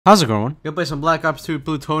How's it going? Gonna play some Black Ops 2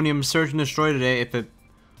 Plutonium Search and Destroy today if it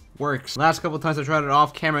works. Last couple of times I tried it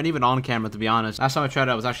off camera and even on camera, to be honest. Last time I tried it,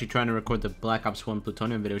 I was actually trying to record the Black Ops 1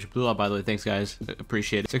 Plutonium video, which blew up, by the way. Thanks, guys.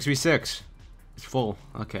 Appreciate it. 6v6. It's full.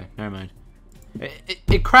 Okay, never mind.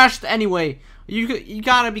 It crashed anyway. You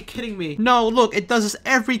gotta be kidding me. No, look, it does this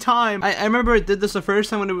every time. I remember it did this the first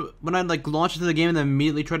time when I like launched into the game and then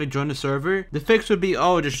immediately tried to join the server. The fix would be,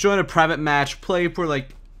 oh, just join a private match, play for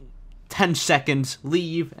like 10 seconds,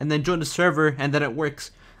 leave, and then join the server, and then it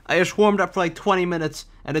works. I just warmed up for like 20 minutes,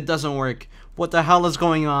 and it doesn't work. What the hell is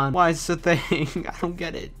going on? Why is this a thing? I don't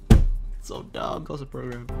get it. It's so dumb. Close the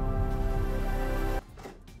program.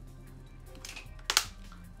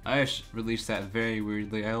 I just released that very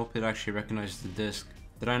weirdly. I hope it actually recognizes the disc.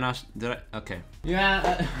 Did I not? Did I? Okay.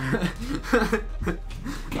 Yeah.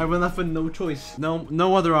 I went left with no choice.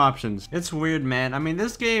 No other options. It's weird, man. I mean,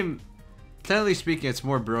 this game, technically speaking, it's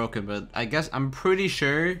more broken, but I guess I'm pretty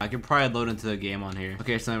sure I could probably load into the game on here.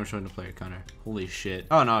 Okay, so now we're showing the player counter. Holy shit.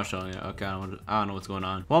 Oh, no, I'm showing it. Okay, I don't know what's going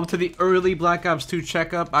on. Welcome to the early Black Ops 2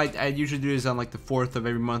 checkup. I usually do this on like the 4th of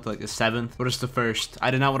every month, like the 7th, but it's the 1st. I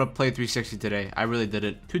did not want to play 360 today. I really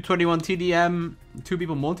didn't. 221 TDM, 2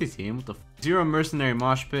 people multi-team. What the f? 0 mercenary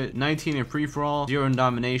mosh pit, 19 in free-for-all, 0 in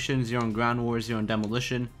domination, 0 in ground war, 0 in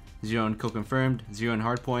demolition, 0 in kill confirmed, 0 in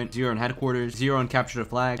hardpoint, 0 in headquarters, 0 in capture the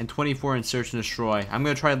flag, and 24 in search and destroy. I'm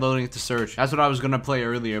gonna try loading it to search. That's what I was gonna play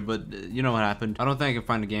earlier, but you know what happened. I don't think I can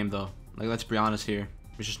find a game though. Like, let's be honest here.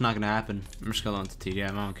 It's just not gonna happen. I'm just gonna load into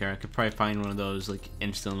TDM. I don't care. I could probably find one of those like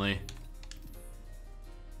instantly.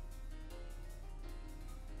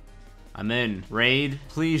 I'm in. Raid.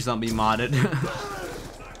 Please don't be modded.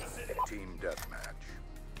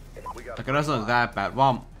 Like, it doesn't look that bad.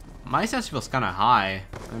 Well, my sense feels kind of high,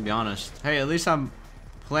 to be honest. Hey, at least I'm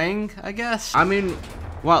playing, I guess. I mean,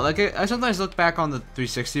 well, like I sometimes look back on the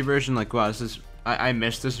 360 version, like, wow, this is I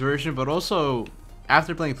missed this version, but also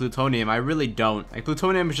after playing Plutonium, I really don't. Like,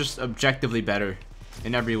 Plutonium is just objectively better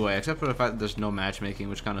in every way, except for the fact that there's no matchmaking,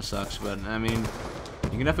 which kind of sucks. But I mean, you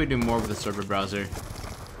can definitely do more with the server browser.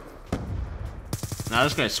 Now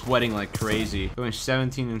this guy's sweating like crazy. Going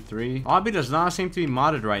 17 and 3. Lobby does not seem to be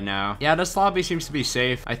modded right now. Yeah, this lobby seems to be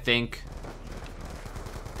safe, I think.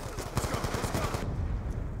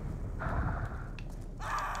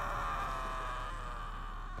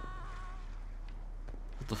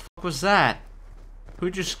 What the fuck was that? Who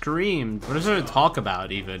just screamed? What is there to talk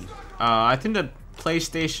about even? I think the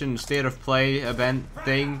PlayStation State of Play event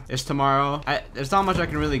thing is tomorrow. There's not much I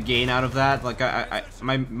can really gain out of that. Like,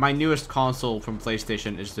 my newest console from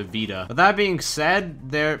PlayStation is the Vita. But that being said,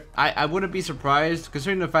 I wouldn't be surprised,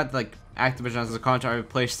 considering the fact that like Activision has a contract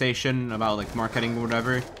with PlayStation about like marketing or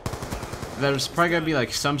whatever. There's probably gonna be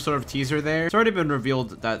like some sort of teaser there. It's already been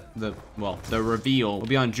revealed that the reveal will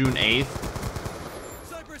be on June 8th.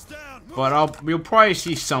 But we'll probably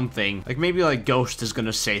see something. Like, maybe like Ghost is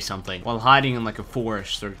gonna say something while hiding in like a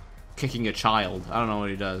forest or kicking a child. I don't know what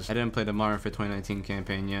he does. I didn't play the Modern Warfare 2019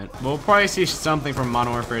 campaign yet. But we'll probably see something from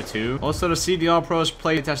Modern Warfare 2. Also, the CDL pros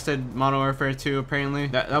play tested Modern Warfare 2 apparently.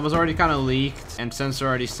 That was already kind of leaked, and Sensor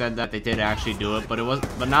already said that they did actually do it, but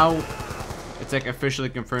now it's like officially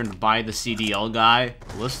confirmed by the CDL guy.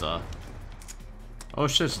 Alyssa. Oh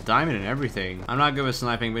shit, it's diamond and everything. I'm not good with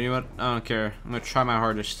sniping, but you know what? I don't care. I'm gonna try my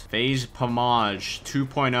hardest. 𝙎𝙬𝘽𝙎𝘽𝙀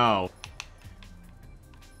 2.0.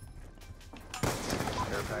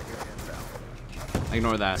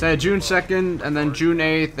 Ignore that. Said June 2nd, and then June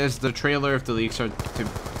 8th is the trailer if the leaks are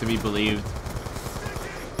to be believed.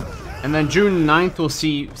 And then June 9th, we'll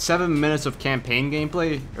see 7 minutes of campaign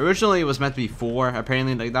gameplay. Originally, it was meant to be 4.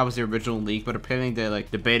 Apparently, like, that was the original leak, but apparently they, like,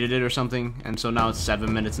 debated it or something, and so now it's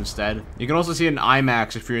 7 minutes instead. You can also see it in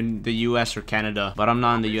IMAX if you're in the US or Canada, but I'm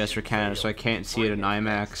not in the US or Canada, so I can't see it in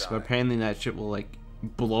IMAX, but apparently that shit will, like,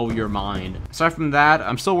 blow your mind. Aside from that,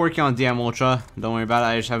 I'm still working on DM Ultra. Don't worry about it.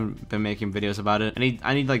 I just haven't been making videos about it.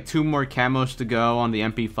 I need like 2 more camos to go on the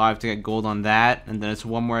MP5 to get gold on that, and then it's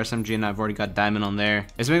 1 more SMG, and I've already got diamond on there.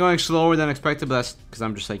 It's been going slower than expected, but that's because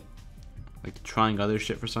I'm just like trying other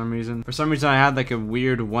shit for some reason. For some reason, I had like a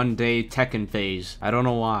weird 1-day Tekken phase. I don't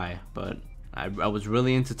know why, but I was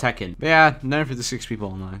really into Tekken. But yeah, 956 people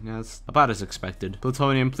online. Yeah, that's about as expected.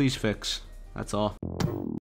 Plutonium, please fix. That's all.